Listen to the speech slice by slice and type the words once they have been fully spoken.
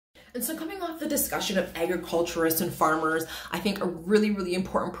And so coming off the discussion of agriculturists and farmers, I think a really, really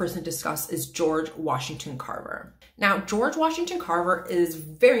important person to discuss is George Washington Carver. Now, George Washington Carver is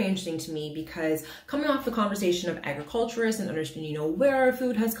very interesting to me because coming off the conversation of agriculturists and understanding, where our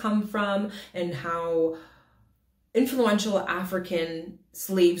food has come from and how influential African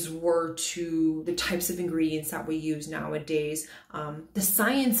slaves were to the types of ingredients that we use nowadays, the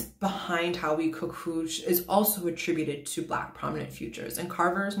science behind how we cook food is also attributed to Black prominent futures, and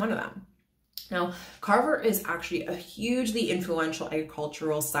Carver is one of them. Now, Carver is actually a hugely influential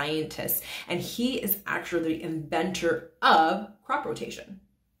agricultural scientist, and he is actually the inventor of crop rotation.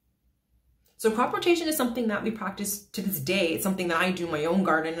 So crop rotation is something that we practice to this day. It's something that I do in my own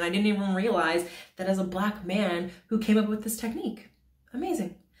garden, and I didn't even realize that as a Black man who came up with this technique.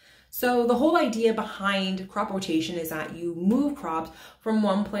 Amazing. So the whole idea behind crop rotation is that you move crops from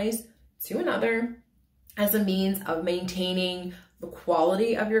one place to another as a means of maintaining the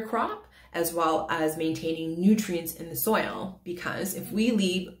quality of your crop as well as maintaining nutrients in the soil. Because if we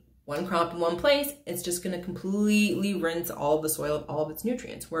leave one crop in one place, it's just going to completely rinse all of the soil of all of its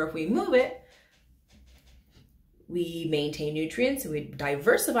nutrients. Where if we move it, we maintain nutrients, we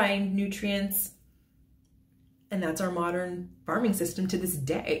diversify nutrients, and that's our modern farming system to this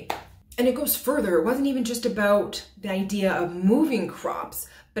day. And it goes further. It wasn't even just about the idea of moving crops,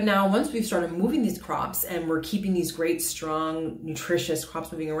 but now once we've started moving these crops and we're keeping these great, strong, nutritious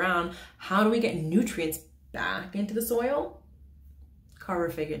crops moving around, how do we get nutrients back into the soil? Carver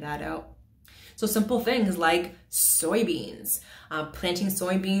figured that out. So simple things like soybeans. Planting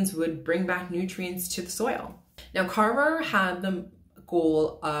soybeans would bring back nutrients to the soil. Now, Carver had the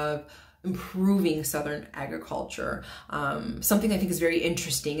goal of improving Southern agriculture, something I think is very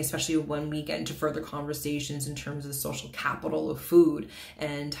interesting, especially when we get into further conversations in terms of the social capital of food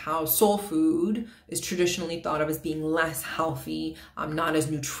and how soul food is traditionally thought of as being less healthy, not as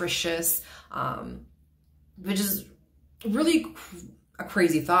nutritious, which is really a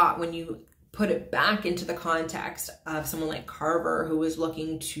crazy thought when you put it back into the context of someone like Carver, who was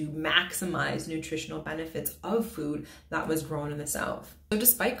looking to maximize nutritional benefits of food that was grown in the South. So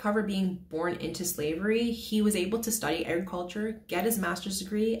despite Carver being born into slavery, he was able to study agriculture, get his master's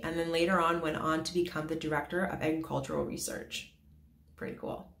degree, and then later on went on to become the director of agricultural research. Pretty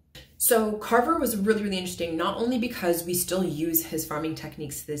cool. So Carver was really, really interesting, not only because we still use his farming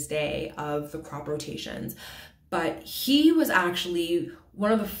techniques to this day of the crop rotations, but he was actually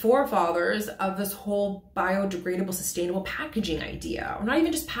one of the forefathers of this whole biodegradable, sustainable packaging idea, or not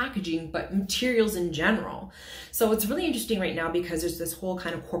even just packaging, but materials in general. So it's really interesting right now because there's this whole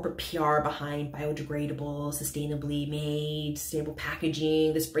kind of corporate PR behind biodegradable, sustainably made, sustainable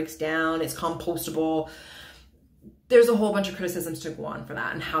packaging. This breaks down, it's compostable. There's a whole bunch of criticisms to go on for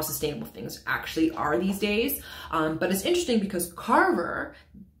that and how sustainable things actually are these days. But it's interesting because Carver,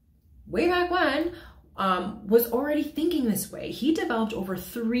 way back when, was already thinking this way. He developed over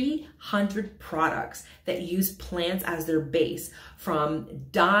 300 products that use plants as their base, from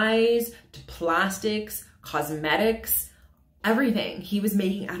dyes to plastics, cosmetics, everything he was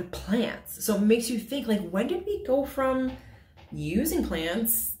making out of plants. So it makes you think, like, when did we go from using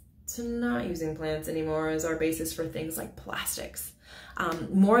plants to not using plants anymore as our basis for things like plastics?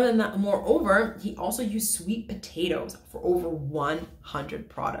 More than that, moreover, he also used sweet potatoes for over 100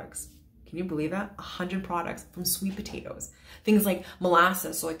 products. Can you believe that? 100 products from sweet potatoes. Things like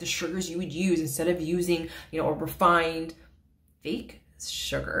molasses, so like the sugars you would use instead of using, a refined fake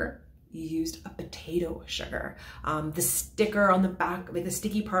sugar, you used a potato sugar. The sticker on the back, like the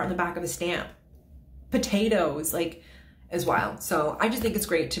sticky part on the back of a stamp, potatoes, like, as wild. So I just think it's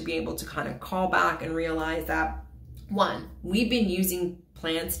great to be able to kind of call back and realize that, one, we've been using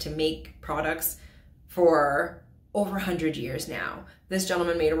plants to make products for over 100 years now. This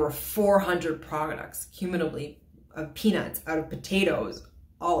gentleman made over 400 products cumulatively of peanuts, out of potatoes,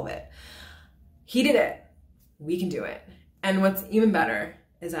 all of it. He did it. We can do it. And what's even better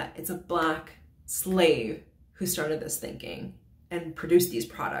is that it's a Black slave who started this thinking and produced these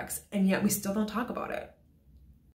products, and yet we still don't talk about it.